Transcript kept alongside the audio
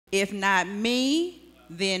If not me,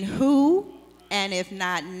 then who? And if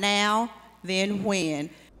not now, then when?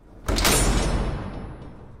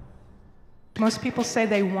 Most people say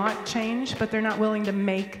they want change, but they're not willing to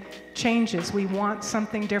make changes. We want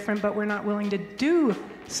something different, but we're not willing to do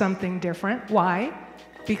something different. Why?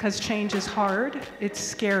 Because change is hard, it's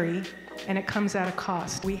scary, and it comes at a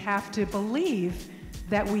cost. We have to believe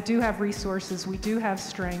that we do have resources, we do have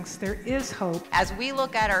strengths, there is hope. As we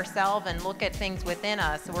look at ourselves and look at things within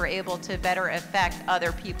us, we're able to better affect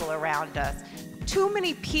other people around us. Too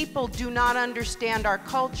many people do not understand our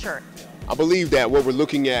culture. I believe that what we're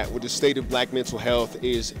looking at with the state of black mental health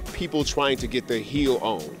is people trying to get their heel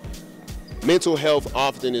on. Mental health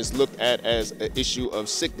often is looked at as an issue of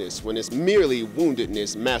sickness when it's merely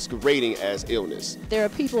woundedness masquerading as illness. There are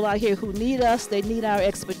people out here who need us, they need our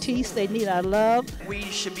expertise, they need our love. We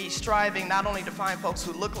should be striving not only to find folks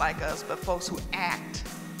who look like us, but folks who act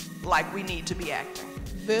like we need to be acting.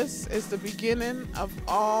 This is the beginning of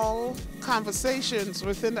all conversations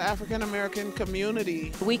within the African American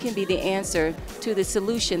community. We can be the answer to the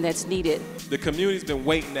solution that's needed. The community's been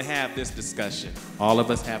waiting to have this discussion. All of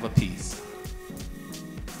us have a piece.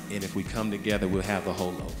 And if we come together, we'll have the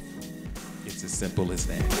whole loaf. It's as simple as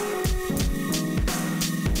that.